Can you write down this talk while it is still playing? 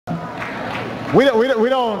We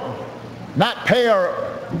don't not pay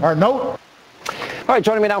our note. All right,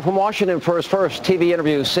 joining me now from Washington for his first TV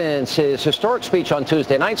interview since his historic speech on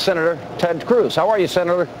Tuesday night, Senator Ted Cruz. How are you,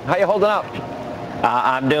 Senator? How you holding up?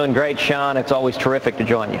 I'm doing great, Sean. It's always terrific to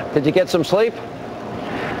join you. Did you get some sleep?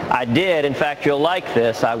 I did. In fact, you'll like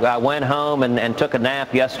this. I went home and took a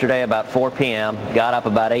nap yesterday about 4 p.m., got up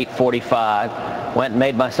about 8:45, went and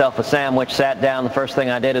made myself a sandwich, sat down. The first thing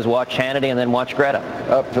I did is watch Hannity and then watch Greta.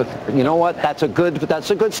 You know what? That's a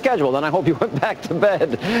good schedule. Then I hope you went back to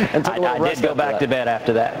bed. And I did go back to bed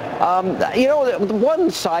after that. You know,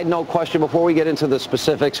 one side note question before we get into the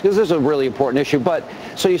specifics, because this is a really important issue. But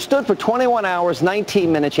so you stood for 21 hours,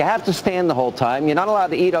 19 minutes. You have to stand the whole time. You're not allowed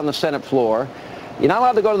to eat on the Senate floor. You're not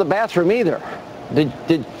allowed to go to the bathroom either.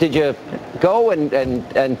 Did you go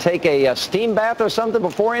and take a steam bath or something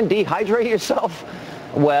beforehand, dehydrate yourself?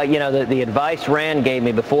 Well, you know, the advice Rand gave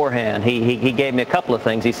me beforehand, he gave me a couple of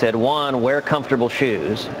things. He said, one, wear comfortable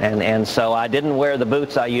shoes. And so I didn't wear the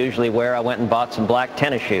boots I usually wear. I went and bought some black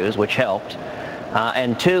tennis shoes, which helped.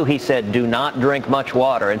 And two, he said, do not drink much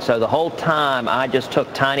water. And so the whole time I just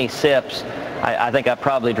took tiny sips. I think I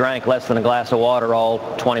probably drank less than a glass of water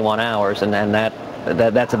all 21 hours, and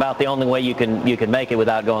that's about the only way you can make it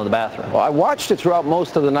without going to the bathroom. Well, I watched it throughout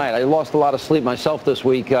most of the night. I lost a lot of sleep myself this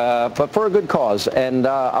week, but for a good cause. And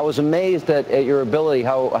I was amazed at your ability,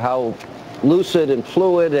 how lucid and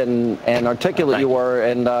fluid and articulate you were,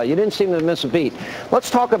 and you didn't seem to miss a beat.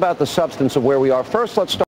 Let's talk about the substance of where we are. First, let's start